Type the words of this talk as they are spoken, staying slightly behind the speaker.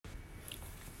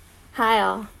Hi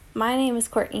all, my name is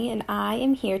Courtney and I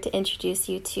am here to introduce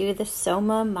you to the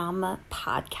Soma Mama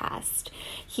Podcast.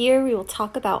 Here we will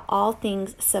talk about all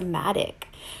things somatic.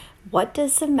 What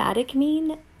does somatic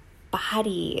mean?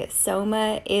 Body.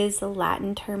 Soma is the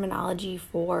Latin terminology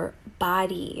for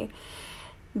body.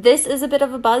 This is a bit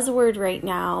of a buzzword right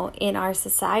now in our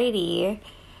society.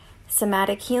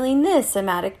 Somatic healing this,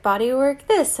 somatic body work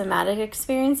this, somatic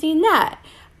experiencing that.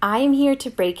 I am here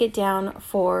to break it down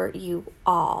for you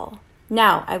all.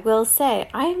 Now, I will say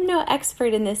I am no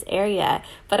expert in this area,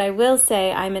 but I will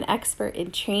say I'm an expert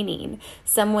in training,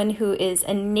 someone who is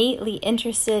innately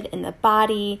interested in the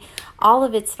body, all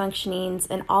of its functionings,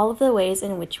 and all of the ways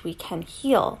in which we can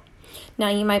heal. Now,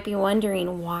 you might be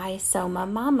wondering, why Soma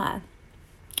Mama?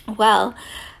 Well,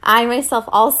 I myself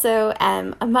also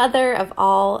am a mother of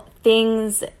all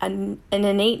things, an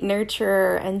innate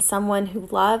nurturer, and someone who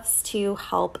loves to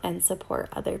help and support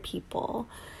other people.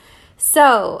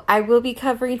 So I will be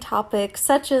covering topics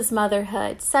such as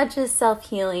motherhood, such as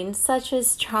self-healing, such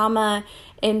as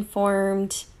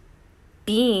trauma-informed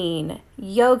being,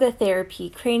 yoga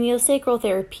therapy, craniosacral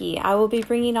therapy. I will be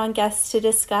bringing on guests to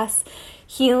discuss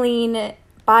healing,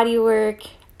 body work,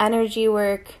 energy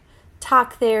work,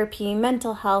 talk therapy,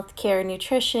 mental health care,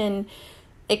 nutrition,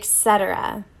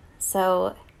 etc.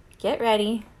 So get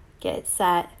ready, get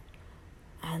set,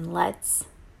 and let's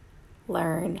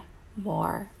learn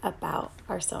more about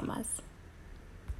our somas.